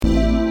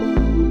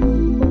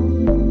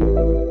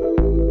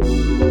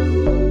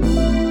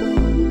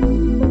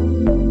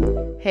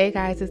Hey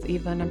guys, it's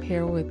Eva and I'm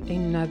here with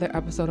another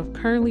episode of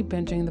Currently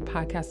Binging, the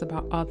podcast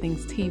about all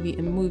things TV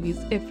and movies.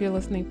 If you're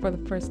listening for the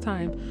first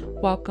time,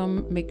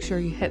 welcome. Make sure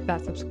you hit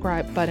that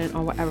subscribe button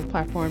on whatever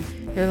platform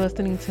you're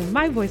listening to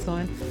my voice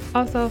on.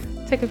 Also,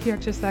 take a few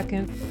extra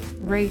seconds,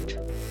 rate,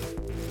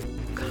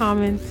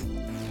 comment,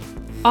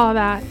 all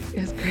that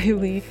is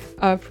greatly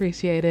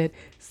appreciated.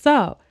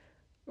 So,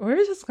 we're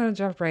just going to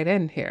jump right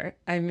in here.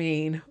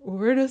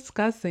 We're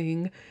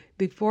discussing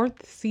the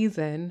fourth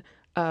season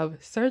of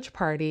Search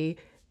Party.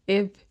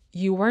 If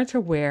you weren't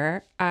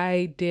aware,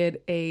 I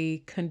did a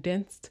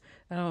condensed,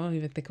 I don't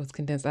even think it was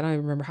condensed. I don't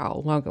even remember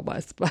how long it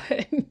was, but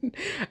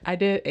I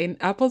did an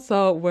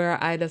episode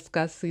where I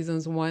discussed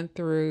seasons 1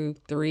 through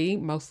 3,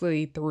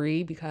 mostly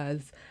 3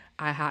 because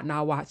I had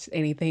not watched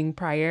anything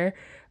prior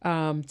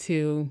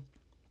to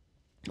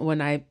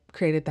when I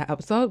created that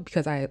episode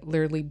because I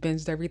literally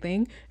binged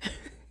everything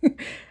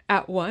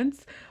at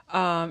once.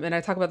 And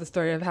I talk about the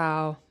story of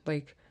how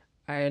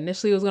I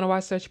initially was going to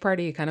watch Search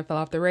Party. It kind of fell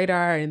off the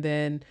radar. And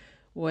then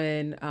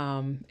when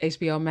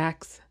HBO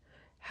Max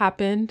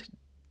happened,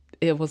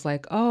 it was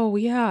like, oh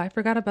yeah, I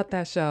forgot about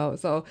that show.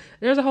 So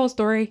there's a whole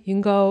story. You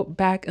can go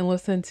back and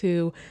listen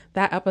to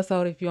that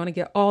episode if you want to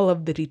get all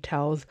of the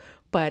details.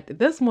 But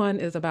this one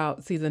is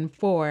about season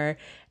 4.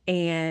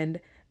 And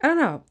I don't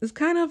know, it's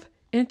kind of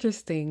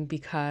interesting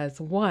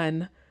because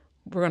one,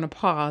 we're going to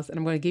pause and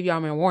I'm going to give y'all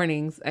my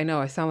warnings. I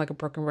know I sound like a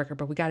broken record,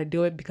 but we got to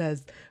do it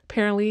because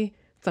apparently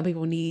some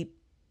people need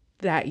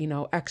that,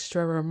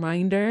 extra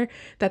reminder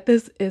that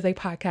this is a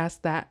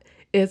podcast that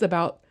is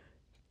about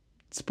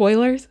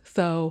spoilers.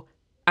 So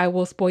I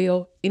will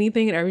spoil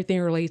anything and everything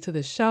related to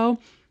the show.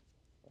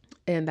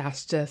 And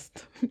that's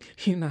just,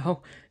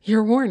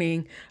 your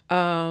warning.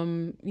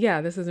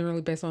 This isn't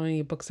really based on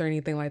any books or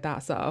anything like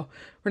that. So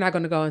we're not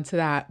going to go into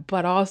that.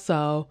 But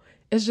also,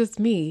 it's just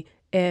me.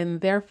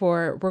 And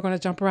therefore, we're going to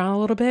jump around a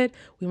little bit.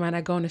 We might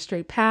not go on a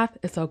straight path.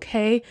 It's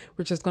okay.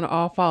 We're just going to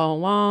all follow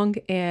along.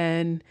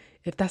 And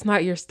if that's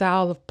not your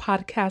style of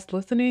podcast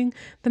listening,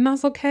 then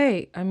that's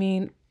okay.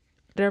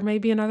 There may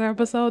be another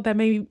episode that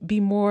may be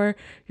more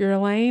your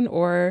lane,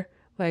 or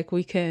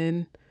we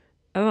can,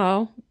 I don't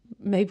know,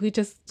 maybe we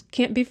just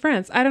can't be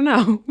friends. I don't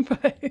know.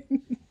 But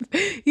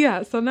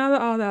yeah, so now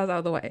that all that was out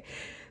of the way,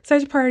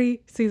 Search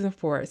Party season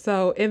 4.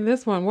 So in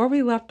this one, where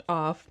we left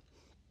off,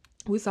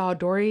 we saw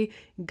Dory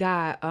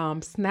got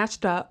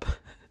snatched up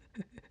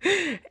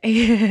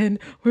and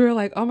we were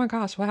like, oh my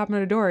gosh, what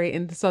happened to Dory?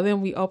 And so then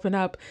we open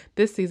up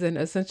this season,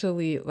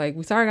 essentially,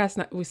 we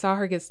saw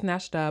her get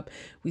snatched up.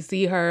 We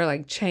see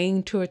her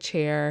chained to a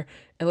chair.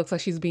 It looks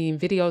like she's being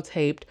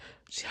videotaped.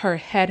 Her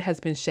head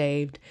has been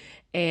shaved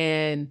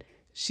and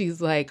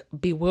she's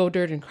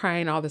bewildered and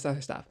crying, all this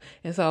other stuff.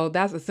 And so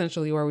that's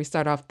essentially where we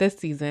start off this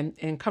season.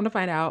 And come to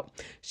find out,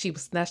 she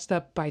was snatched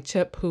up by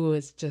Chip, who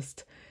is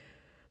just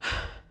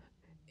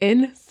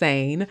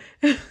insane.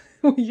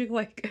 When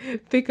you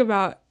think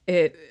about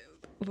it,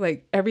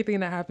 everything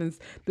that happens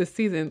this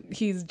season,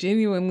 he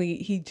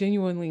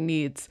genuinely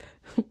needs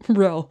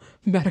real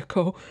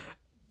medical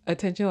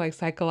attention,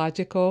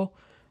 psychological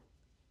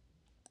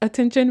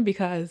attention,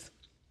 because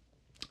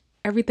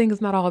everything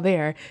is not all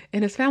there,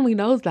 and his family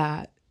knows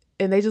that,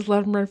 and they just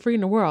let him run free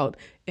in the world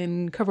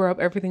and cover up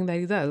everything that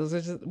he does,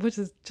 which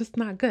is just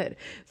not good.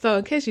 So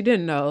in case you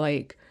didn't know,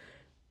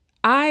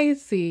 I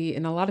see,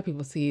 and a lot of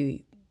people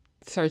see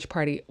Search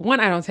Party. One,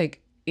 I don't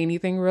take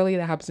anything really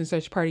that happens in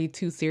Search Party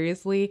too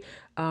seriously.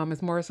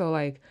 It's more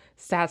so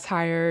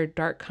satire,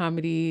 dark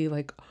comedy.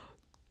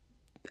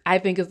 I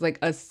think it's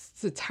a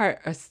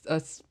satire.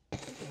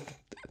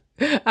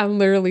 I'm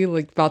literally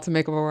about to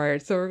make up a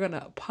word, so we're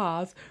gonna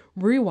pause,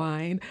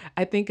 rewind.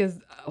 I think is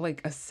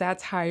a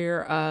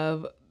satire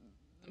of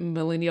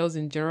millennials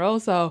in general.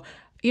 So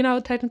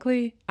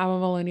technically, I'm a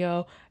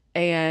millennial,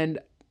 and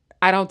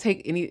I don't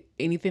take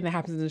anything that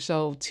happens in the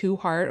show too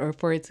hard, or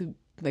for it to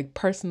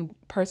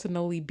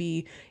personally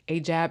be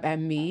a jab at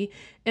me.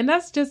 And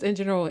that's just in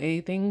general with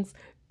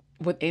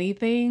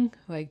anything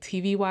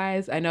TV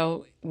wise. I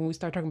know when we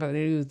start talking about the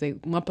news, they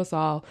lump us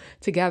all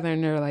together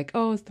and they're like,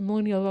 oh, it's the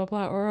millennial blah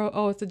blah, or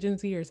oh, it's the Gen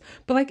Zers.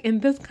 But in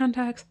this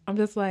context, I'm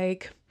just it's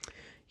a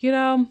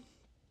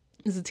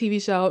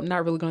TV show. I'm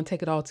not really going to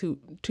take it all too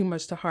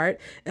much to heart.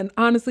 And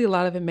honestly, a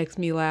lot of it makes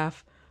me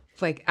laugh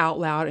out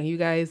loud. And you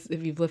guys,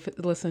 if you've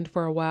listened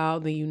for a while,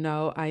 then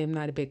I am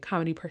not a big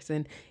comedy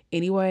person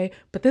anyway.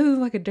 But this is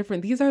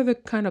these are the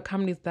kind of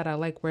comedies that I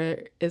like,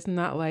 where it's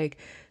not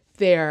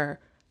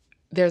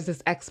there's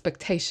this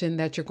expectation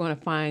that you're going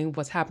to find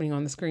what's happening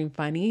on the screen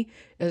funny.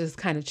 It's just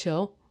kind of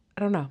chill.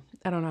 I don't know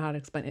how to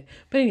explain it.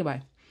 But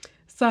anyway,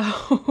 so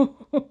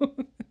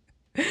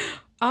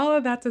all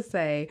of that to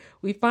say,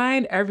 we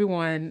find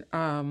everyone,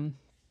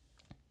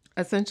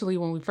 essentially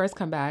when we first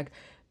come back,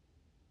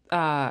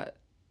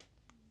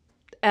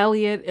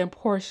 Elliot and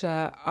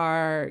Portia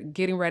are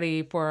getting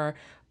ready for,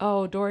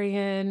 Dory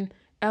and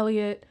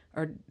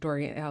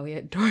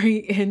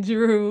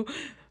Drew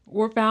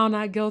were found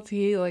not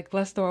guilty.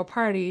 Let's throw a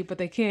party, but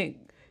they can't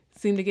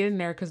seem to get in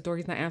there because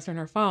Dory's not answering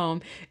her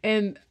phone.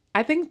 And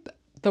I think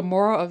the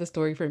moral of the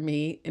story for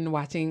me in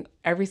watching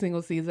every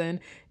single season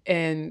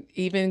and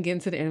even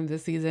getting to the end of the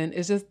season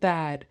is just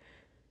that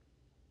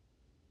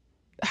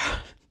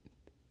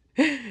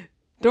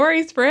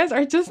Dory's friends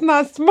are just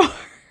not smart.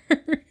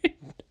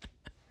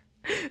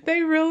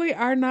 They really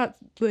are not.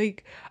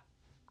 Like,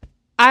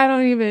 I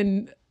don't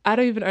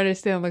even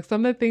understand like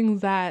some of the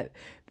things that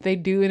they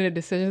do and the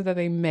decisions that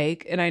they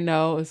make, and I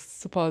know it's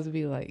supposed to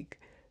be like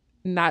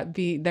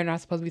they're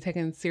not supposed to be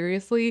taken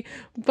seriously,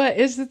 but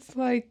it's just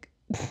like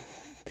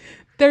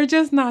they're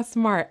just not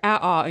smart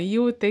at all. And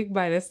you would think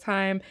by this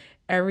time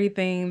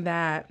everything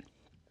that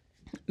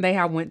they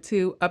have went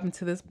to up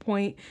until this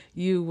point,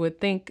 you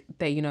would think that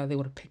they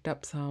would have picked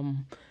up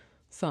some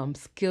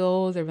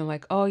skills. They've been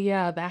like, oh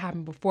yeah, that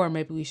happened before.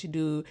 Maybe we should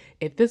do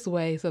it this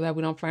way so that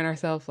we don't find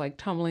ourselves like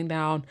tumbling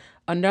down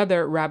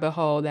another rabbit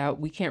hole that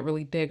we can't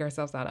really dig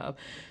ourselves out of.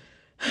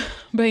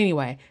 But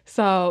anyway,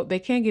 so they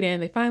can't get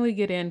in. They finally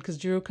get in because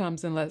Drew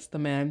comes and lets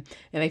them in.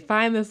 And they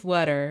find this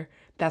letter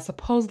that's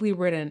supposedly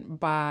written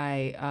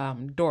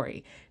by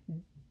Dory.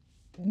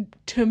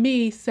 To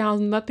me,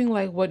 sounds nothing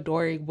like what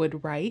Dory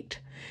would write.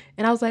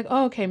 And I was like,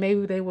 oh, okay,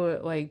 maybe they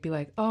would like be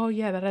like, oh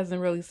yeah, that doesn't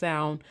really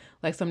sound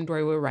like something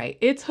Dory would write.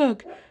 It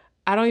took,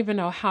 I don't even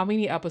know how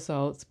many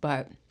episodes,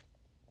 but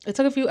it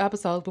took a few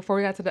episodes before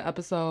we got to the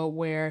episode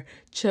where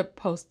Chip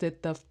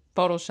posted the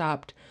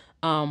photoshopped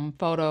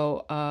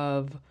photo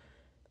of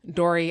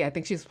Dory. I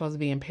think she's supposed to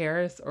be in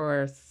Paris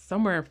or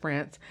somewhere in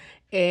France,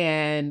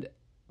 and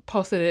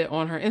posted it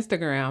on her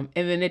Instagram.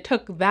 And then it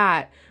took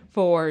that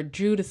for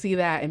Drew to see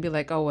that and be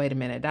like, oh, wait a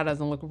minute, that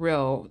doesn't look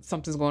real.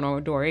 Something's going on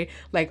with Dory.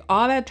 Like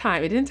all that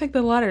time, it didn't take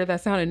the letter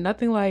that sounded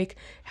nothing like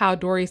how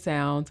Dory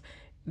sounds.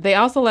 They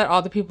also let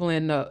all the people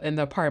in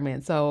the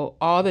apartment. So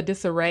all the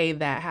disarray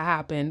that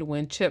happened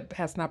when Chip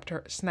had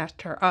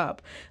snatched her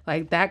up,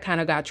 like that kind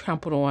of got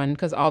trampled on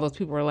because all those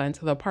people were let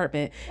into the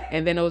apartment.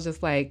 And then it was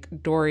just like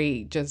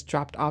Dory just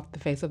dropped off the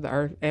face of the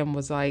earth and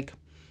was like,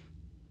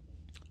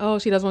 oh,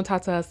 she doesn't want to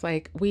talk to us.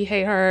 Like, we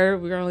hate her.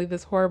 We're going to leave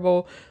this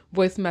horrible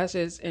voice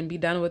message and be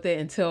done with it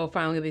until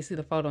finally they see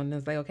the photo. And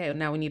it's like, okay,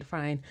 now we need to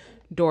find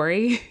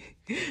Dory.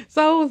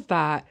 So it was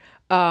that.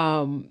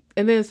 And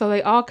then so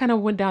they all kind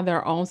of went down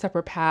their own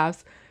separate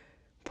paths.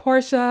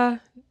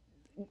 Portia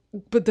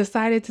but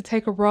decided to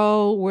take a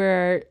role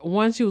where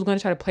one, she was going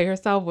to try to play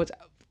herself, which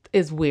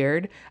is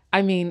weird.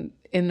 I mean,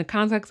 in the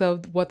context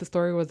of what the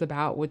story was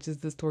about, which is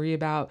the story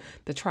about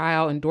the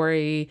trial and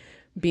Dory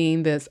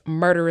being this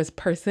murderous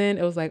person,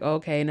 it was like,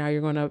 okay, now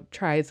you're going to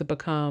try to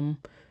become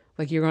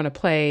like you're going to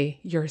play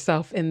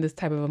yourself in this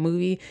type of a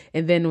movie.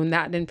 And then when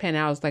that didn't pan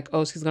out, it's like,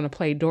 oh, she's going to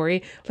play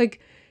Dory. Like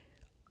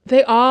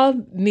they all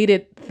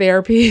needed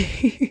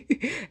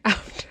therapy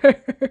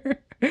after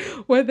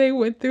what they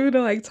went through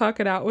to like talk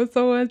it out with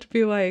someone to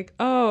be like,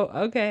 oh,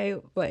 okay,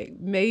 like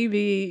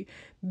maybe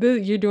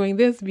you're doing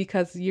this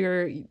because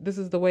this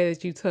is the way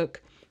that you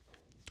took,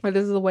 or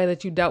this is the way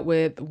that you dealt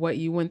with what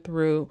you went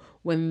through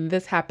when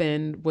this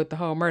happened with the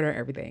whole murder and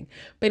everything.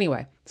 But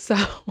anyway, so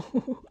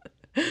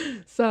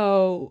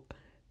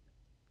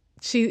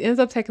she ends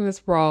up taking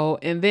this role,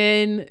 and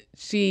then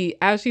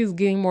as she's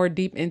getting more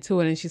deep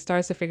into it and she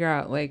starts to figure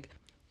out like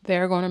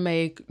they're going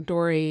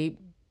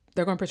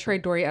to portray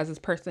Dory as this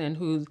person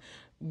who's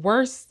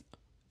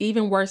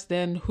even worse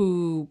than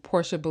who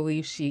Portia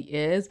believes she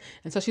is.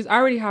 And so she's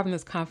already having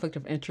this conflict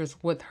of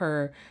interest with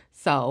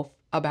herself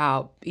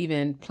about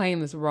even playing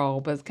this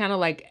role. But it's kind of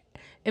like,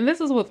 and this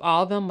is with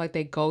all of them, like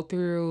they go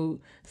through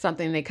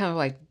something, they kind of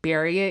like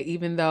bury it,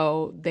 even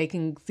though they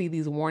can see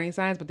these warning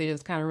signs, but they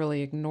just kind of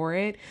really ignore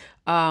it.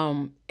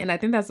 And I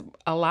think that's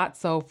a lot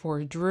so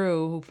for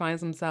Drew, who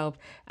finds himself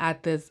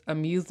at this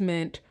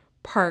amusement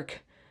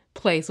park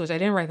place, which I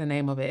didn't write the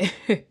name of it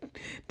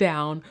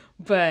down,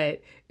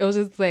 but it was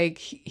just like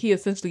he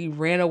essentially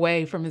ran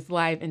away from his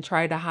life and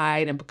tried to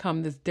hide and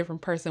become this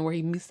different person where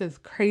he meets this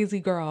crazy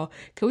girl.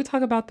 Can we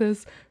talk about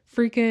this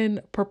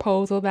freaking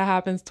proposal that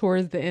happens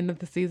towards the end of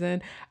the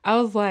season?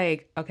 I was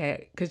like,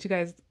 okay, because you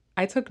guys,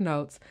 I took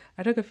notes.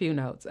 I took a few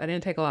notes. I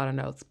didn't take a lot of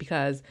notes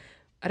because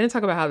I didn't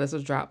talk about how this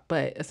was dropped,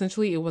 but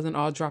essentially it wasn't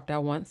all dropped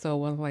at once. So it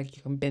wasn't like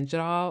you can binge it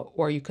all,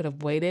 or you could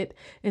have waited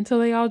until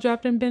they all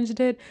dropped and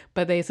binged it.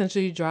 But they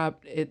essentially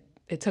dropped it.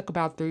 It took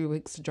about 3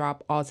 weeks to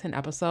drop all 10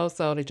 episodes.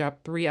 So they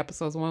dropped 3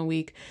 episodes one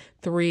week,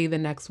 3 the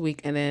next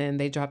week, and then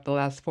they dropped the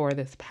last 4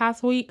 this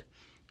past week.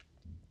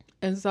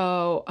 And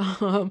so,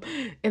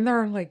 and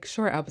they're like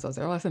short episodes.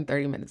 They're less than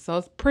 30 minutes. So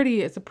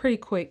it's a pretty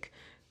quick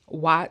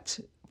watch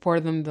for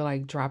them to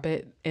like drop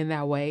it in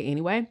that way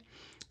anyway.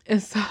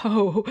 And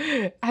so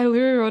I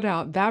literally wrote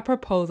out that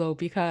proposal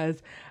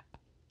because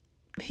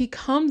he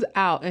comes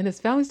out and his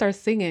family starts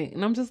singing.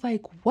 And I'm just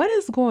like, what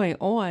is going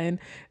on?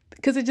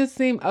 Because it just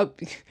seemed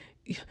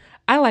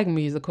I like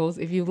musicals.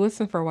 If you've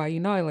listened for a while, you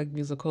know I like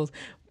musicals.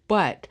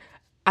 But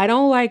I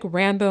don't like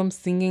random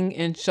singing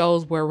in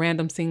shows where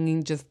random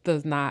singing just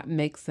does not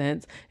make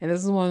sense. And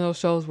this is one of those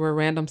shows where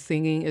random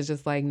singing is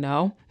just like,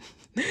 no.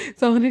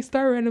 So when they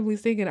started randomly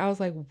singing, I was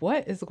like,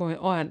 what is going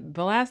on?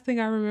 The last thing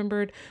I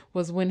remembered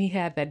was when he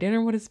had that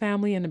dinner with his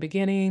family in the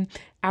beginning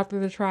after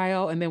the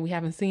trial, and then we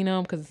haven't seen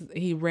him because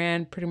he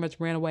pretty much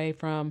ran away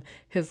from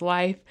his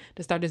life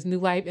to start this new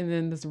life. And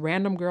then this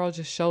random girl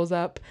just shows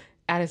up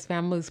at his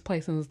family's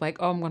place and is like,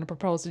 oh, I'm going to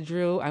propose to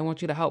Drew. I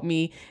want you to help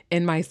me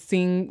in my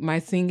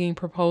singing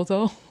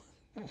proposal.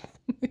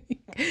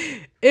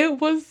 It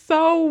was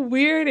so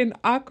weird and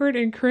awkward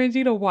and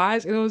cringy to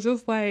watch. It was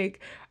just like,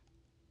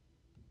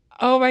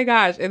 oh my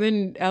gosh. And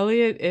then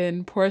Elliot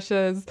and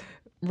Portia's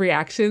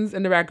reactions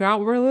in the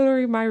background were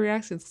literally my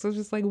reactions. So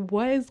just like,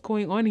 what is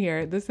going on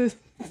here? This is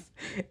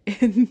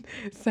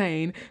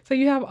insane. So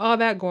you have all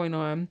that going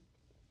on.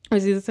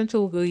 He's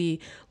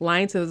essentially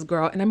lying to this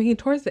girl. And I mean,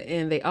 towards the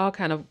end, they all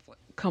kind of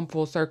come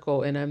full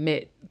circle and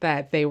admit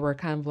that they were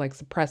kind of like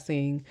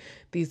suppressing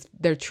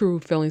their true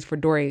feelings for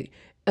Dory.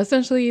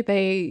 Essentially,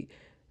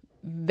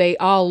 they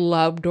all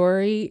love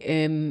Dory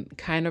and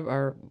kind of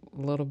are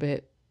a little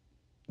bit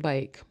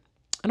like,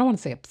 I don't want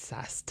to say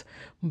obsessed,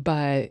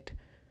 but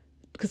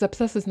because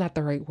obsessed is not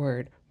the right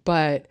word,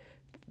 but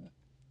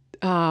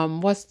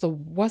what's the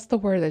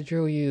word that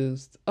Drew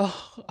used?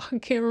 Oh, I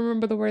can't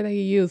remember the word that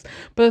he used,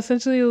 but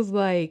essentially it was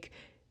like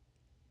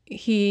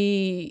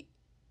he,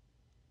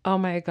 oh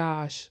my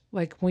gosh,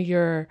 like when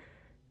you're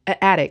an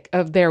addict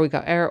of, there we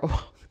go.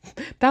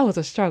 That was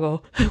a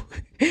struggle.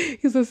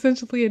 He's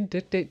essentially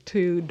addicted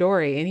to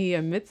Dory, and he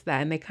admits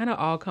that, and they kind of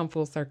all come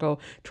full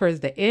circle towards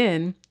the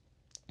end,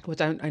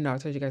 which I know I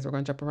told you guys we're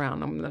going to jump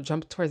around. I'm going to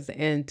jump towards the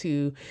end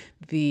to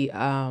the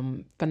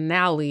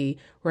finale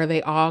where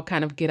they all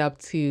kind of get up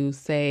to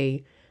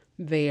say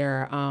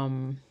their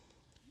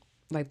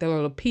like their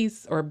little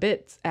piece or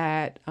bits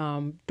at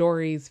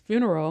Dory's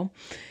funeral,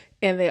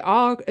 and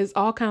it's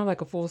all kind of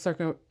like a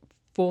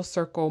full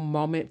circle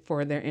moment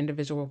for their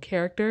individual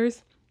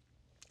characters.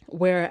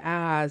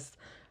 Whereas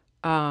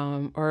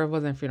or it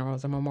wasn't a funeral, it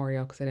was a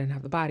memorial because they didn't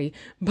have the body,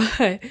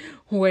 but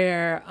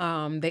where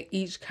they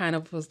each kind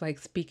of was like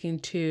speaking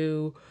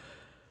to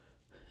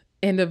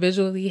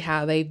individually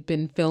how they've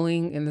been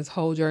feeling in this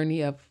whole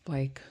journey of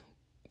like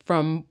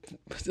from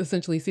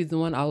essentially season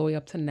 1 all the way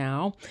up to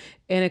now.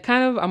 And it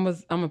kind of,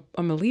 I'm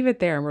gonna leave it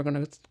there, and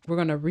we're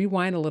gonna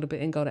rewind a little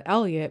bit and go to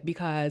Elliot,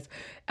 because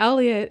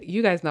Elliot,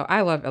 you guys know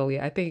I love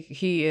Elliot. I think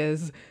he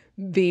is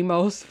the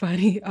most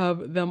funny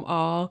of them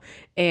all,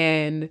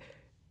 and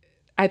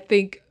I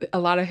think a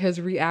lot of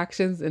his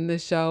reactions in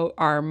this show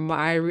are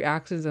my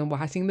reactions in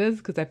watching this,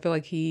 because I feel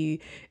like he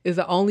is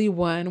the only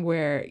one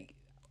where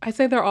I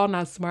say they're all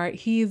not smart.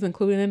 He's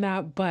included in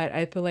that, but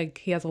I feel like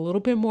he has a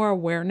little bit more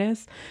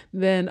awareness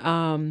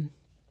than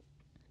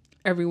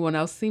everyone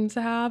else seems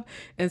to have.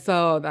 And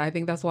so I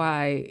think that's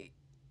why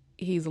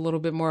he's a little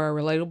bit more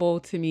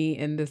relatable to me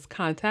in this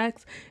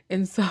context.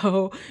 And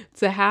so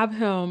to have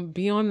him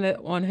be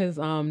on his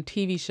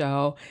TV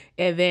show,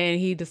 and then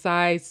he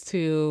decides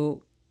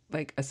to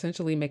like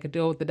essentially make a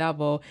deal with the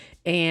devil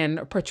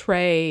and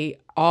portray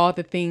all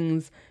the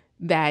things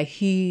that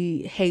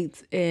he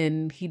hates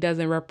and he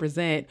doesn't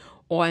represent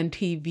on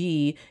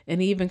TV.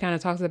 And he even kind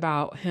of talks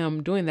about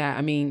him doing that.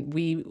 I mean,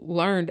 we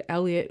learned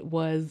Elliot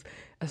was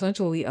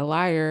essentially a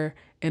liar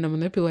and a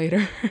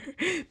manipulator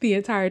the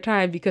entire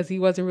time, because he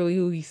wasn't really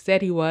who he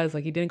said he was.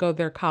 Like, he didn't go to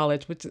their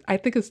college, which I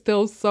think is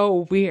still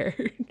so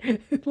weird.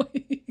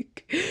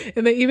 Like,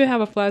 and they even have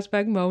a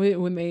flashback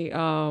moment when they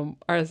are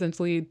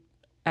essentially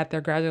at their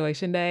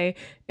graduation day,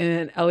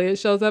 and Elliot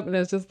shows up, and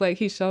it's just like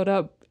he showed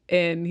up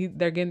and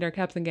they're getting their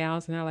caps and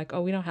gowns, and they're like,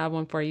 oh, we don't have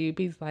one for you.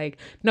 But he's like,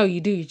 no, you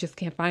do, you just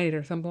can't find it,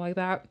 or something like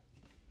that.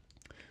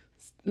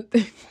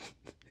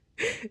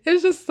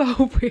 It's just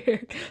so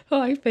weird.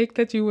 Like, fake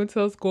that you went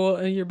to a school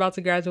and you're about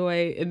to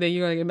graduate, and then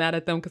you're gonna get mad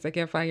at them because they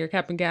can't find your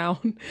cap and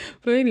gown.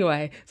 But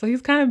anyway, so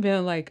he's kind of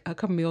been like a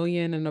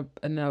chameleon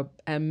and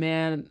a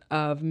man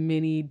of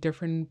many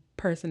different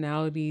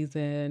personalities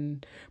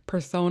and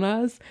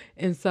personas.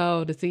 And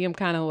so to see him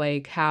kind of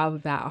like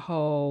have that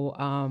whole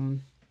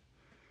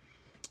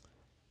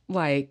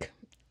like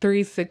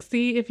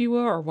 360, if you will,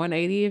 or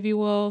 180, if you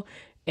will,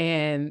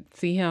 and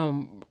see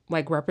him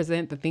like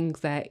represent the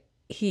things that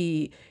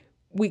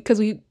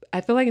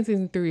I feel like in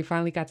season 3 we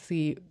finally got to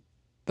see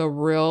the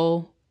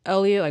real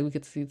Elliot. Like, we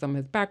get to see some of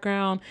his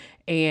background,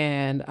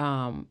 and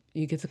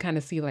you get to kind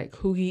of see like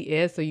who he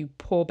is. So you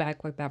pull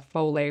back like that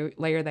faux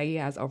layer that he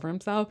has over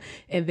himself,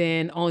 and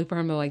then only for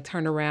him to like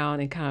turn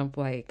around and kind of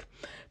like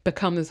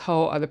become this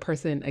whole other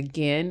person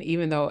again,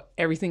 even though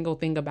every single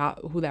thing about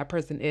who that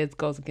person is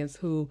goes against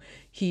who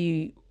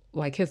he,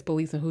 like his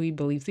beliefs and who he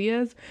believes he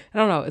is. I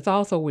don't know. It's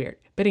all so weird.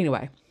 But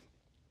anyway.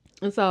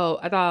 And so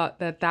I thought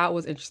that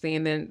was interesting.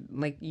 And then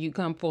like you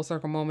come full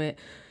circle moment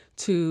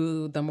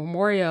to the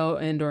memorial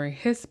and during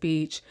his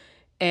speech.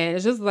 And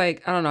it's just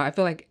like, I don't know, I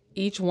feel like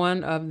each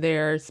one of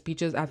their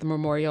speeches at the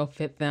memorial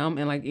fit them.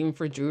 And like even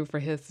for Drew, for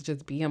his to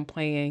just be him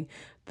playing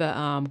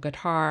the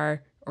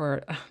guitar,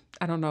 or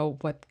I don't know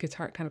what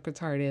kind of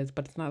guitar it is,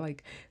 but it's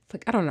like,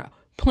 I don't know,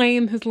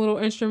 playing his little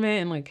instrument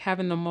and like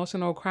having an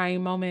emotional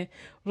crying moment,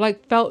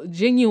 like felt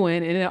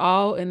genuine,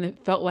 and it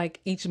felt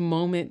like each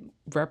moment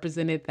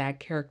represented that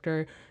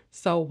character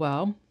so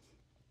well.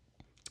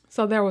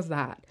 So there was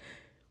that.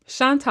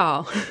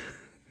 Chantal.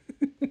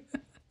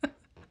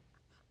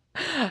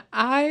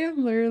 I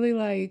am literally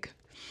like,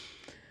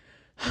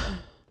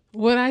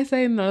 when I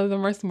say none of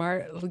them are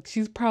smart, like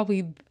she's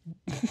probably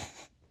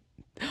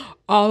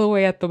all the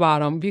way at the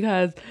bottom,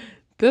 because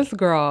this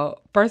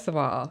girl, first of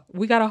all,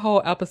 we got a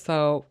whole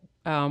episode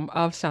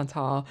of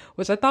Chantal,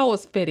 which I thought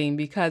was fitting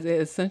because it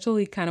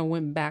essentially kind of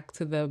went back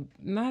to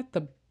not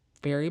the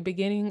very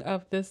beginning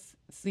of this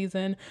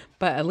season,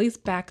 but at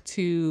least back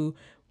to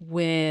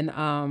when,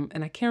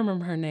 and I can't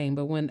remember her name,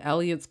 but when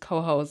Elliot's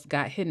co-host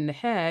got hit in the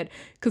head,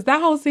 because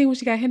that whole scene when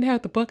she got hit in the head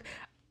with the book,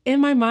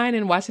 in my mind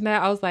and watching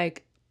that, I was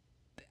like,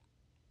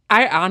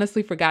 I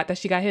honestly forgot that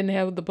she got hit in the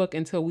head with the book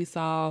until we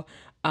saw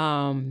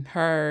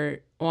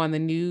her on the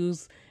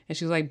news and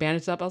she was like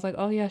bandaged up. I was like,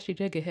 oh yeah, she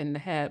did get hit in the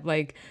head.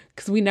 Like,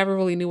 because we never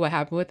really knew what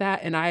happened with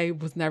that. And I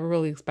was never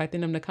really expecting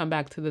them to come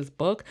back to this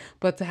book,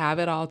 but to have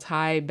it all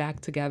tied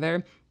back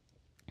together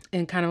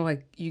and kind of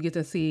like you get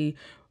to see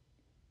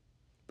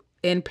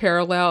in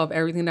parallel of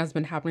everything that's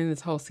been happening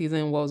this whole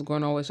season, what was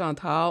going on with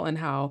Chantal and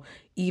how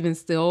even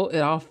still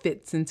it all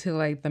fits into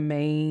like the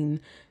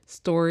main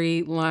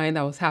storyline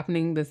that was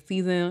happening this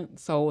season.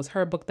 So it was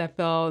her book that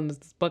fell, and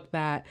this book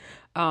that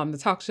the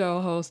talk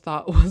show host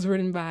thought was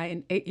written by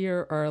an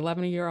 8-year or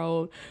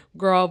 11-year-old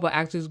girl, but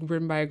actually was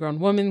written by a grown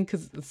woman,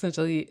 because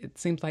essentially it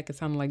seems like it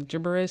sounded like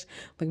gibberish.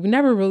 Like we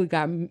never really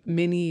got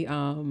many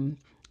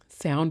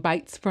sound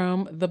bites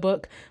from the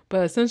book,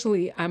 but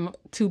essentially we're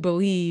to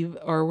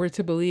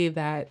believe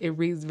that it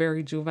reads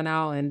very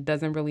juvenile and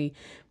doesn't really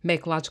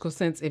make logical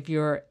sense if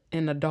you're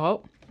an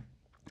adult.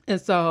 And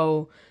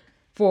so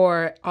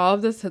for all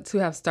of this to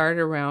have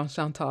started around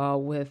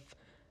Chantal with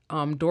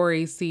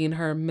Dory seeing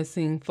her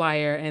missing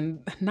flyer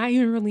and not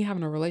even really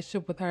having a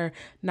relationship with her,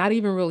 not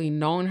even really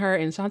knowing her.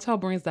 And Chantal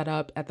brings that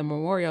up at the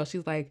memorial.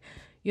 She's like,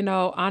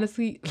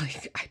 honestly,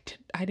 like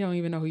I don't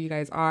even know who you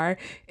guys are.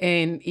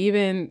 And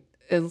even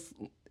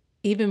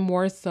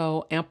more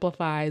so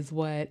amplifies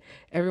what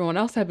everyone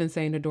else had been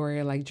saying to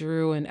Dory, like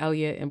Drew and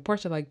Elliot and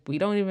Portia, like, you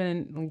don't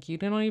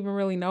even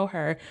really know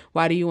her.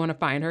 Why do you want to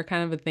find her,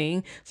 kind of a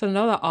thing. So to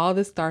know that all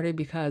this started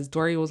because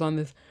Dory was on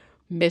this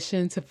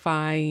mission to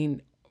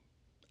find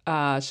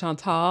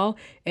Chantal,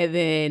 and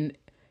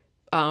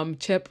then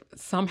Chip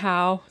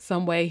somehow,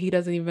 some way, he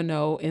doesn't even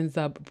know, ends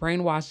up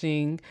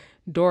brainwashing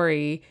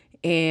Dory.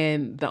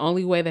 And the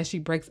only way that she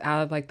breaks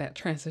out of like that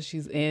trance that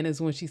she's in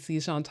is when she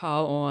sees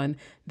Chantal on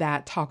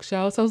that talk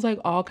show. So it's like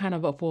all kind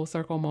of a full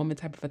circle moment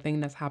type of a thing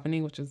that's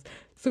happening, which is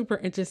super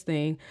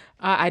interesting.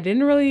 I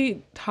didn't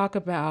really talk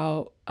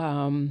about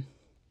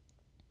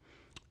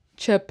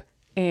Chip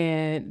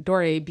and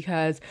Dory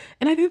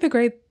and I think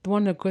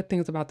one of the good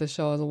things about the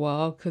show as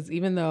well, because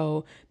even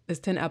though it's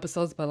 10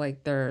 episodes, but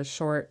like they're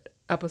short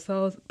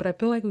episodes, but I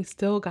feel like we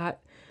still got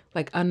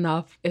like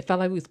enough. It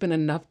felt like we spent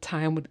enough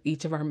time with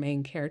each of our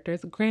main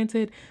characters.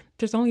 Granted,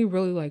 there's only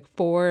really like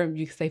 4.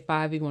 You could say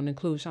 5 if you want to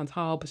include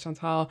Chantal, but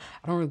Chantal,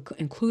 I don't really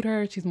include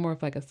her. She's more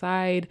of like a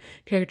side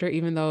character,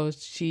 even though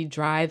she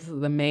drives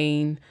the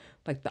main,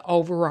 like the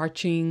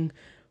overarching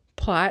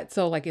plot.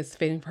 So like it's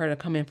fitting for her to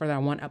come in for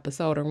that one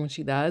episode or when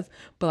she does.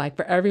 But like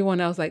for everyone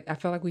else, like I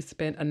feel like we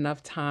spent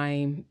enough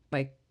time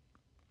like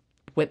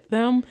with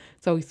them.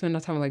 So we spent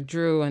enough time with like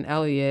Drew and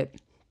Elliot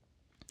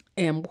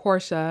and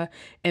Portia,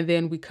 and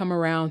then we come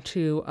around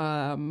to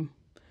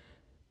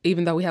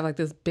even though we have like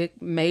this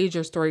big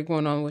major story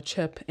going on with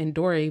Chip and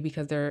Dory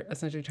because they're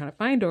essentially trying to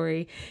find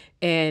Dory.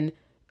 And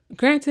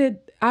granted,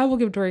 I will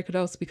give Dory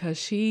kudos because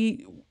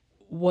she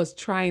was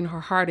trying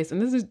her hardest,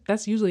 and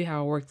that's usually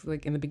how it works.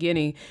 Like in the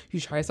beginning, you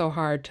try so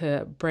hard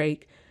to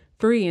break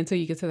free until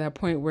you get to that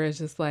point where it's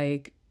just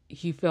like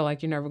you feel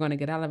like you're never going to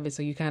get out of it,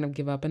 so you kind of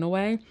give up in a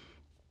way.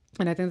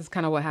 And I think that's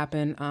kind of what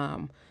happened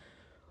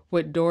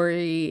with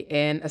Dory,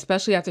 and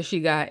especially after she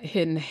got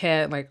hit in the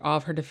head, like all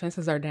of her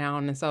defenses are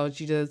down, and so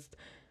she just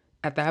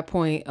at that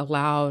point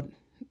allowed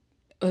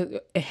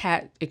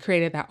it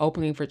created that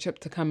opening for Chip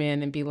to come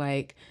in and be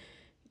like,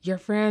 your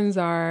friends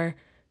are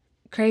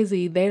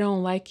crazy, they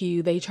don't like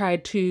you, they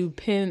tried to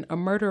pin a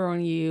murder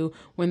on you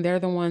when they're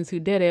the ones who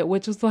did it,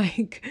 which was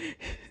like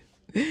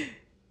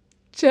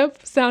Chip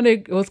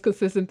was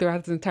consistent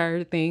throughout this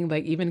entire thing,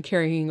 like even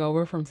carrying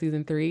over from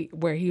season 3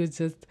 where he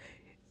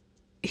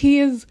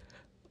is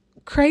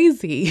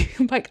crazy.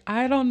 Like,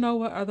 I don't know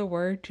what other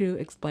word to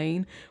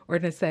explain or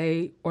to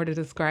say or to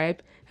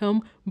describe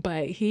him,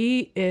 but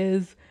he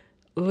is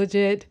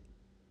legit.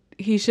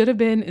 He should have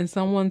been in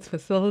someone's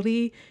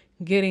facility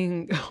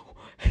getting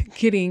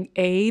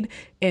aid,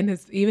 and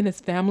even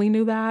his family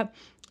knew that,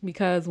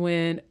 because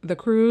when the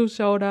crew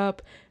showed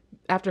up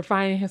after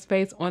finding his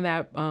face on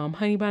that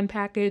honey bun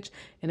package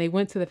and they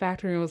went to the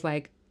factory and was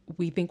like,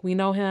 we think we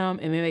know him,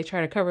 and then they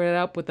try to cover it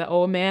up with the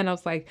old man. I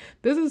was like,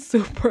 this is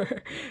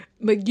super,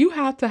 like, you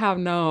have to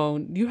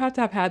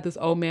have had this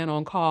old man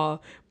on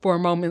call for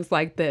moments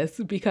like this,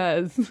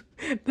 because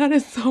that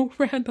is so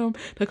random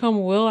to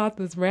come will out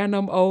this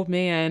random old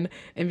man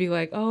and be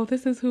like, oh,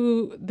 this is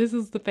who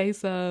was the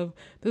face of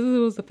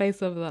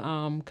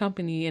the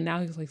company, and now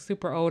he's like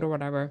super old or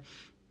whatever.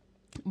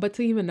 But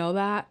to even know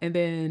that, and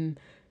then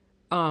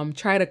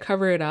try to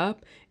cover it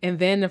up, and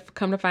then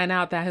come to find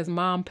out that his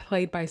mom,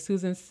 played by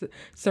Susan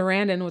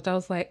Sarandon, which I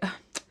was like,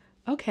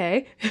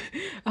 okay,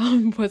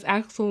 was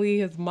actually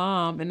his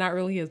mom and not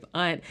really his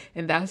aunt,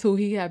 and that's who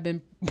he had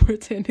been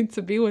pretending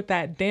to be with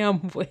that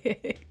damn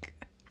wig.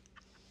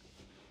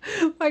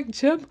 Like,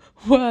 Chip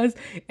was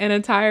an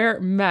entire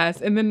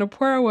mess. And then the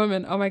poor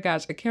woman, oh my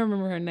gosh, I can't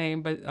remember her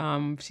name, but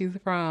she's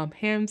from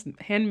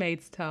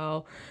Handmaid's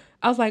Tale.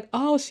 I was like,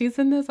 oh, she's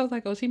in this. I was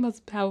like, oh, she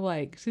must have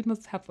like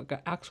an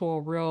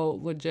actual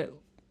real legit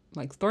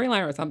like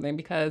storyline or something,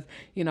 because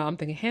I'm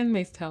thinking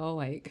Handmaid's Tale,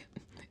 like,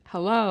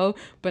 hello.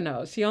 But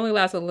no, she only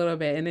lasts a little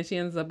bit, and then she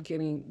ends up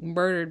getting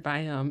murdered by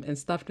him and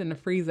stuffed in the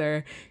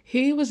freezer.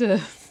 He was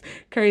just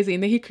crazy.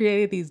 And then he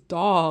created these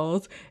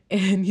dolls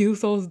and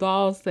used those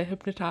dolls to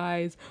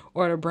hypnotize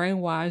or to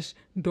brainwash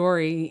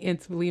Dory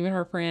into believing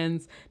her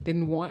friends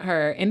didn't want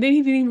her. And then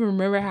he didn't even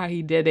remember how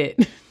he did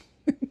it.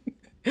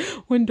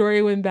 When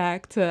Dory went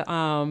back to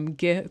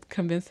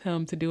convince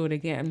him to do it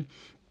again.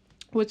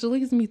 Which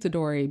leads me to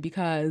Dory,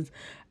 because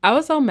I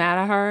was so mad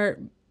at her.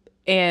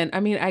 And I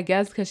mean, I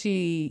guess because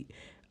she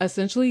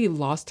essentially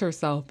lost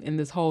herself in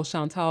this whole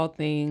Chantal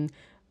thing,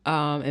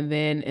 and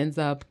then ends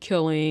up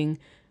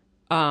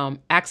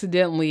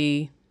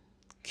accidentally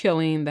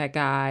killing that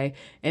guy,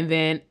 and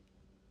then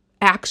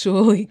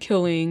actually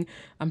killing,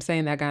 I'm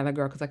saying that guy and that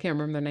girl because I can't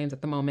remember their names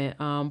at the moment,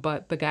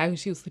 but the guy who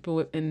she was sleeping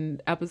with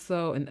in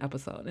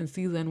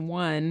season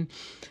 1,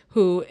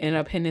 who ended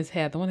up hitting his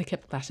head, the one that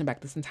kept flashing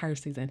back this entire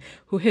season,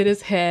 who hit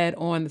his head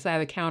on the side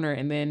of the counter,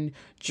 and then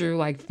Drew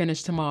like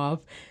finished him off.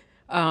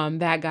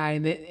 That guy,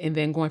 and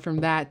then going from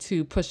that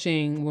to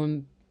pushing,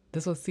 when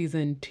this was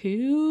season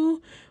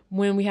 2,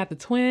 when we had the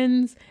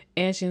twins,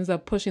 and she ends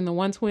up pushing the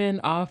one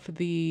twin off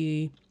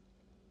the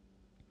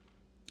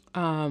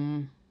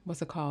what's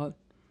it called?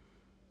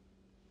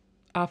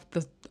 Off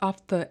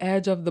the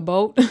edge of the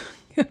boat.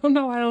 I don't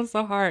know why it was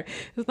so hard.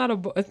 It's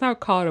not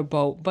called a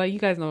boat, but you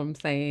guys know what I'm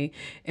saying.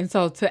 And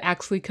so to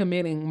actually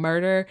committing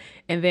murder,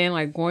 and then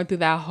like going through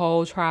that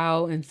whole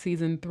trial in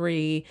season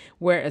 3,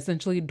 where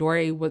essentially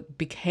Dory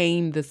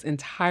became this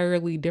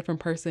entirely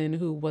different person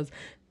who was,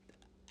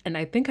 and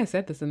I think I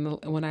said this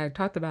when I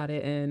talked about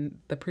it in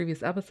the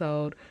previous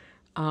episode,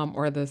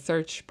 or the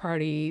Search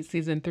Party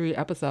season 3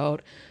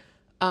 episode.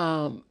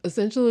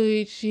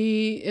 Essentially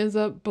she ends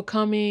up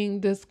becoming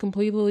this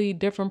completely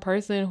different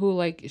person who,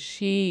 like,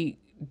 she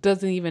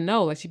doesn't even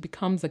know. Like, she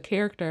becomes a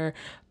character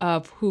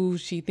of who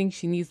she thinks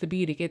she needs to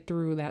be to get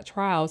through that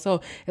trial.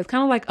 So it's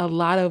kind of like a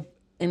lot of,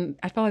 and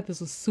I felt like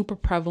this was super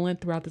prevalent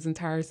throughout this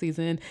entire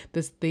season,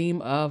 this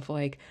theme of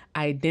like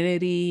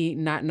identity,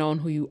 not knowing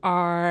who you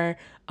are,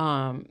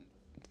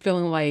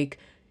 feeling like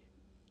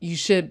you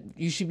should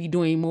be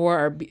doing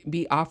more or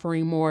be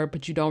offering more,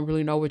 but you don't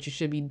really know what you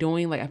should be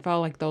doing. Like, I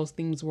felt like those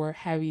things were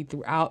heavy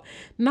throughout,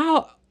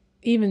 not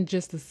even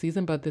just the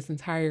season, but this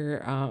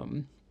entire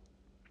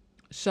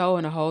show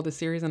in a whole, the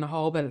series in a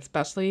whole, but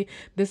especially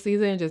this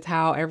season, just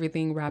how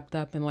everything wrapped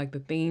up in like the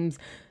themes,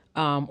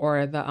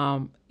 or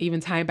the even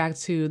tying back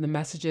to the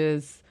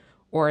messages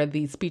or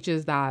the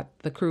speeches that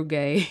the crew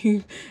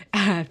gave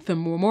at the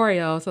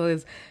memorial. So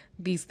there's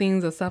these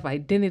things of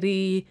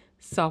self-identity,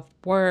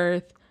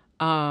 self-worth,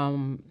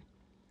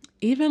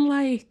 even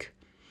like,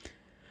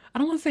 I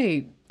don't want to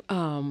say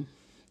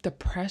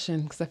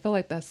depression, because I feel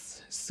like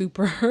that's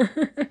super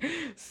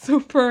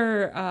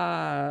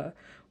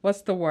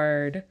what's the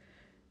word?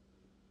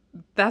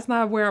 That's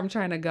not where I'm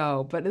trying to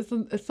go, but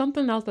it's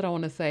something else that I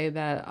want to say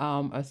that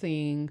I'm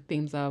seeing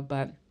themes of,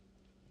 but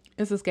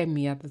it's escaping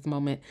me at this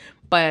moment.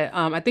 But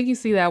I think you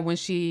see that when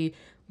she,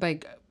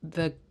 like,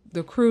 the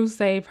crew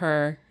save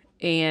her,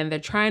 and they're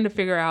trying to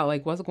figure out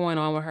like what's going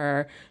on with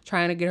her,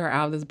 trying to get her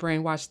out of this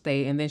brainwashed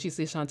state. And then she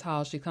sees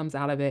Chantal, she comes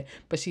out of it,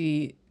 but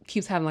she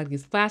keeps having like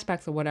these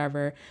flashbacks or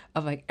whatever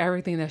of like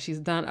everything that she's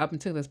done up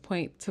until this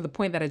point, to the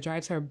point that it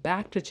drives her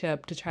back to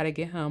Chip to try to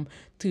get him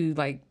to,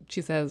 like,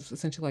 she says,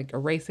 essentially like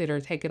erase it or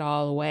take it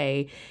all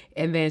away.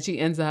 And then she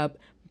ends up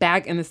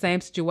back in the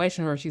same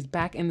situation where she's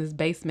back in this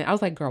basement. I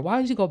was like, girl,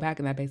 why did you go back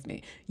in that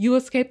basement? You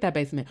escaped that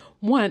basement.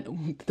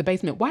 The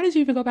basement. Why did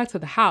you even go back to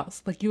the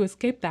house? Like, you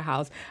escaped that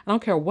house. I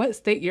don't care what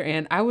state you're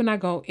in. I would not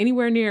go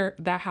anywhere near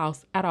that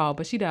house at all.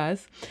 But she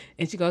does.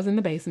 And she goes in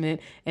the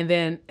basement. And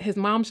then his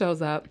mom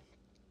shows up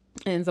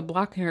and ends up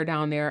blocking her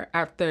down there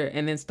after,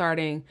 and then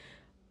starting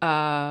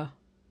fire.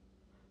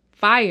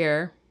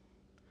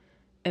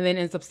 And then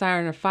ends up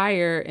starting a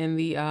fire in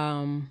the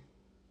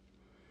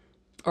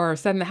or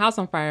setting the house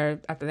on fire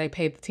after they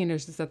paid the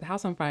teenagers to set the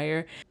house on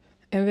fire.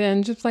 And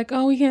then just like,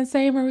 oh, we can't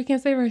save her.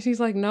 And she's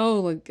like, no,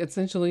 like,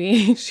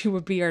 essentially she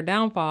would be her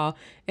downfall.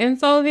 And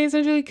so they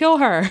essentially kill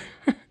her.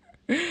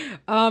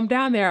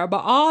 down there.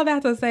 But all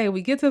that to say,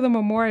 we get to the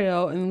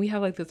memorial and we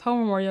have like this whole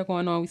memorial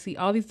going on. We see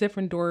all these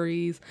different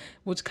Dories,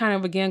 which kind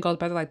of again goes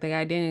back to like the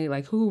identity,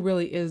 like who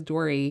really is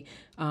Dory,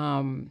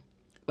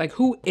 like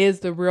who is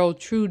the real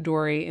true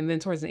Dory. And then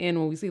towards the end,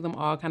 when we see them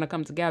all kind of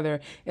come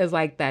together, is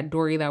like that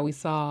Dory that we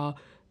saw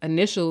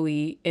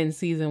initially in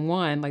season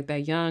 1, like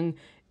that young,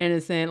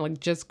 innocent, like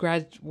just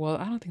well,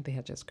 I don't think they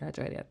had just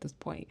graduated at this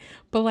point,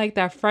 but like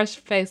that fresh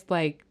face,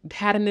 like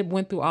hadn't it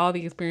went through all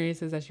the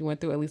experiences that she went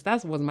through. At least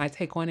that was my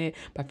take on it.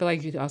 But I feel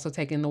like you could also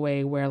take in the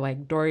way where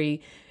like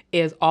Dory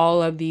is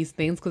all of these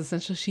things, because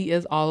essentially she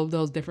is all of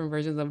those different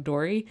versions of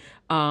Dory,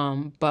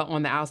 but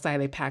on the outside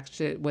they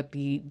packaged it with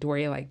the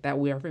Dory like that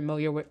we are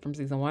familiar with from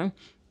season 1.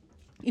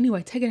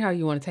 Anyway, take it how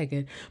you want to take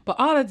it. But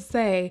all that to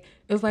say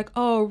is like,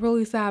 oh,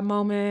 really sad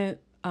moment.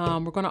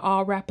 We're gonna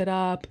all wrap it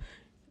up,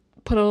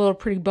 put a little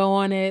pretty bow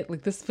on it.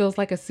 Like this feels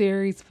like a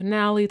series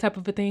finale type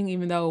of a thing,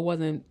 even though it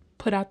wasn't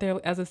put out there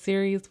as a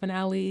series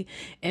finale.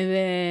 And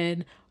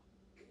then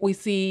we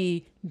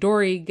see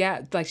Dory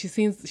get like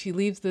she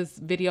leaves this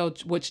video,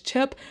 which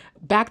Chip,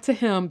 back to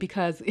him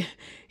because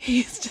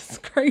he's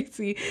just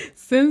crazy,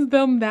 sends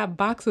them that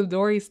box of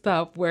Dory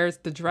stuff where it's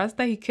the dress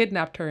that he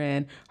kidnapped her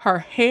in, her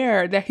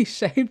hair that he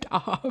shaved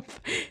off,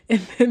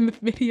 and then the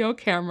video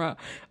camera.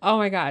 Oh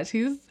my gosh,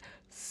 he's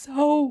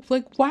so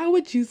like, why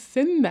would you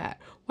send that?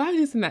 Why would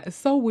you send that? It's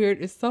so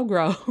weird. It's so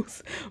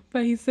gross.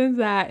 But he sends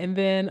that, and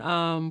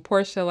then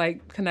Portia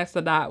like connects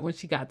the dot when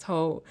she got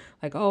told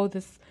like, oh,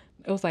 this,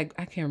 it was like,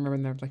 I can't remember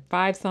the number, like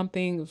 5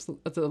 something.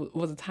 It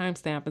was a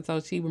timestamp, and so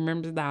she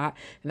remembers that,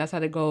 and that's how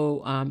they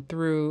go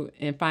through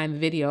and find the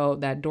video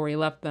that Dory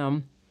left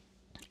them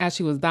as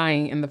she was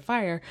dying in the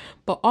fire.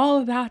 But all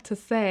of that to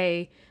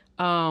say,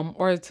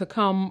 or to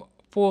come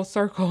full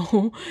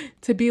circle,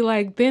 to be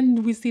like,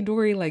 then we see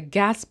Dory like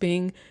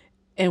gasping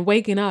and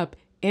waking up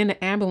in an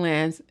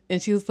ambulance,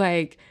 and she was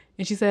like,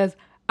 and she says,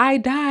 I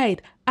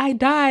died. I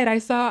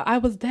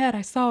was dead.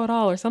 I saw it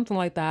all, or something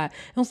like that.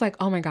 And I was like,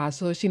 oh my gosh,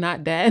 so is she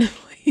not dead?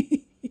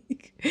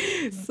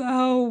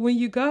 So when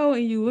you go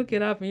and you look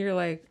it up and you're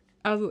like,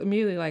 I was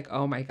immediately like,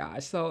 oh my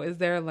gosh. So is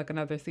there like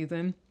another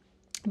season?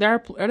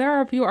 There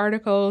are a few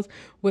articles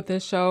with the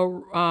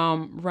show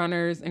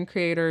runners and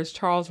creators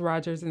Charles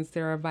Rogers and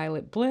Sarah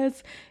Violet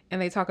Bliss,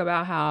 and they talk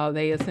about how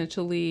they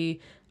essentially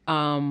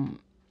wrote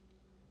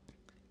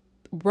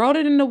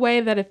it in a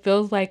way that it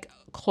feels like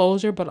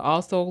closure, but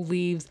also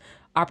leaves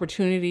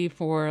opportunity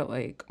for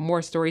like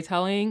more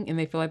storytelling, and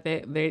they feel like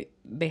they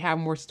have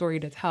more story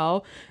to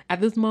tell. At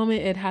this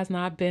moment, it has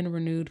not been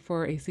renewed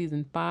for a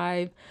season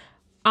 5.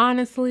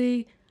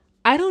 Honestly,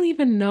 I don't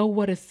even know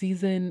what a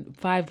season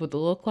 5 would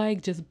look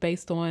like, just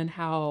based on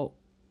how,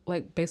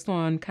 like, based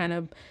on kind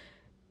of,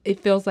 it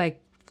feels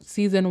like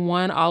season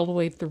 1 all the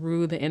way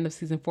through the end of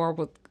season 4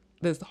 with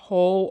this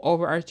whole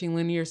overarching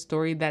linear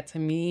story that to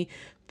me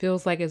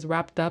feels like it's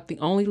wrapped up. The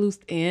only loose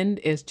end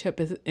is Chip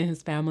and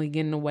his family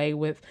getting away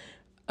with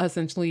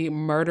essentially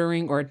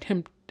murdering or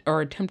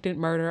attempted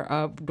murder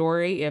of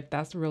Dory, if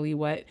that's really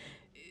what,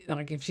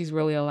 like, if she's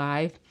really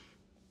alive.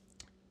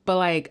 But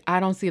like,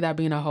 I don't see that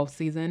being a whole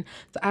season.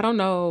 So I don't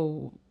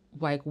know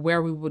like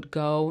where we would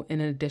go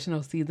in an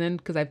additional season,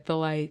 because I feel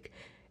like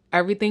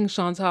everything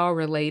Chantal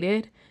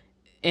related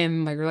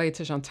and like related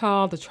to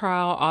Chantal, the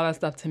trial, all that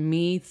stuff to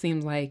me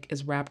seems like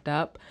is wrapped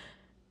up,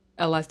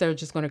 unless they're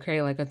just going to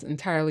create like an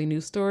entirely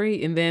new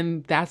story. And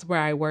then that's where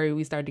I worry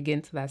we start to get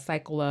into that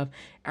cycle of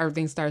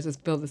everything starts to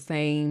feel the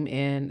same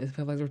and it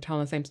feels like we're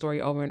telling the same story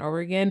over and over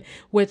again,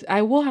 which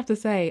I will have to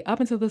say,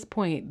 up until this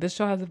point, this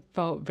show has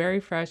felt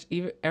very fresh.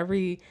 Even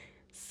every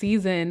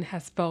season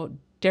has felt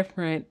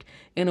different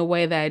in a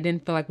way that I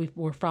didn't feel like we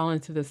were falling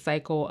into the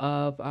cycle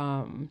of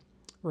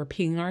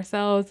repeating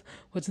ourselves,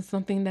 which is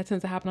something that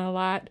tends to happen a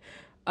lot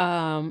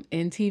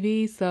in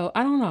TV. So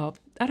I don't know.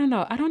 I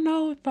don't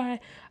know if I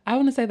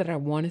want to say that I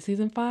want a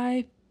season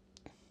 5,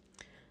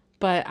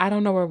 but I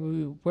don't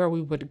know where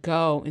we would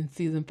go in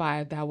season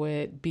 5 that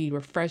would be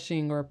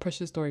refreshing or push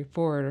the story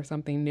forward or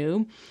something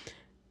new.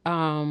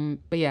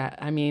 But yeah,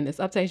 I mean, it's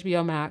up to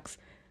HBO Max.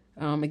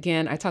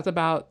 Again, I talked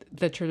about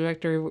the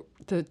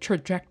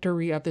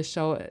trajectory of the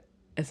show,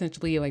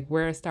 essentially like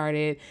where it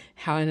started,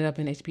 how it ended up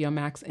in HBO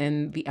Max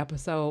in the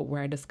episode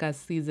where I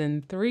discussed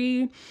season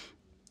 3.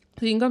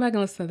 So you can go back and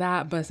listen to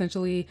that. But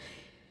essentially,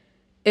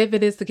 if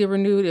it is to get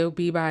renewed, it'll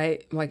be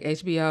by like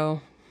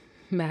HBO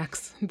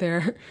Max.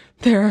 Their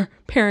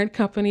parent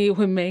company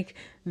would make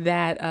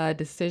that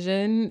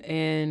decision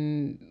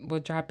and will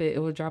drop it. It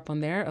will drop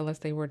on there unless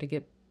they were to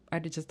get. I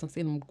just don't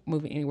see them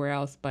moving anywhere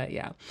else. But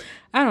yeah,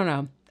 I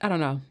don't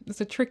know.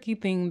 It's a tricky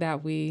web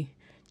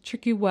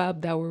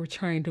that we were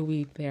trying to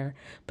weave there.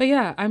 But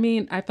yeah, I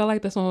mean, I felt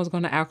like this one was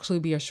going to actually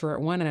be a short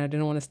one, and I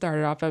didn't want to start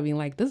it off by being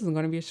like, this is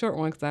going to be a short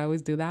one, because I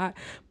always do that.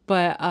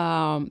 But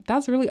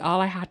that's really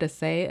all I had to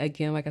say.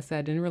 Again, like I said,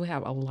 I didn't really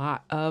have a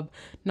lot of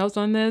notes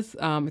on this.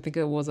 I think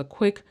it was a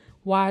quick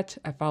watch.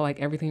 I felt like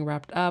everything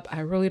wrapped up.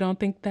 I really don't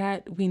think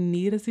that we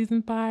need a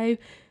season 5.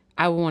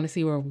 I would want to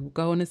see where we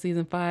go into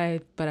season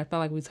 5, but I felt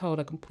like we told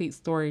a complete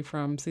story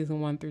from season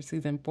 1 through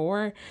season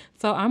 4.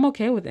 So I'm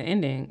okay with the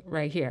ending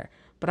right here.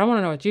 But I want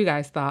to know what you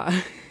guys thought.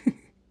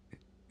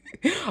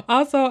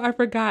 Also, I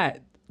forgot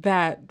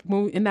that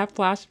in that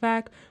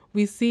flashback,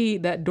 we see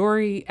that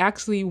Dory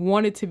actually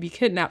wanted to be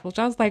kidnapped, which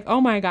I was like,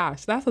 oh my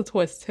gosh, that's a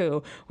twist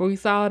too. Where we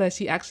saw that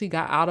she actually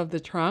got out of the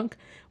trunk,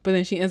 but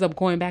then she ends up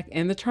going back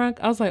in the trunk.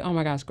 I was like, oh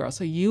my gosh, girl.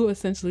 So you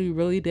essentially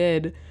really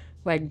did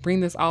like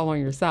bring this all on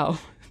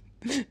yourself.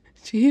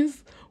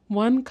 She's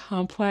one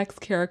complex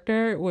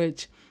character,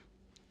 which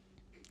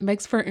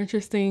makes for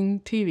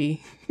interesting TV.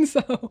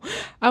 So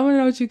I want to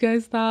know what you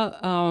guys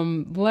thought.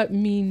 Let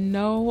me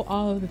know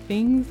all of the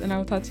things, and I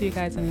will talk to you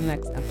guys in the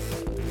next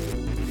episode.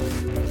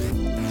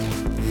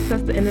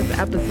 That's the end of the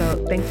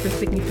episode. Thanks for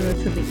sticking through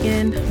it to the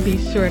end. Be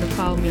sure to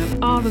follow me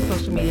on all the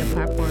social media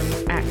platforms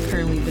at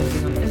Currently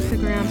Binging on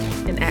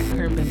Instagram and at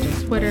Current Binge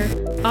on Twitter.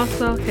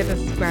 Also, hit the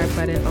subscribe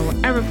button on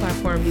whatever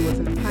platform you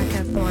listen to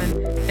podcasts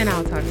on, and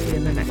I'll talk to you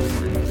in the next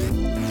one.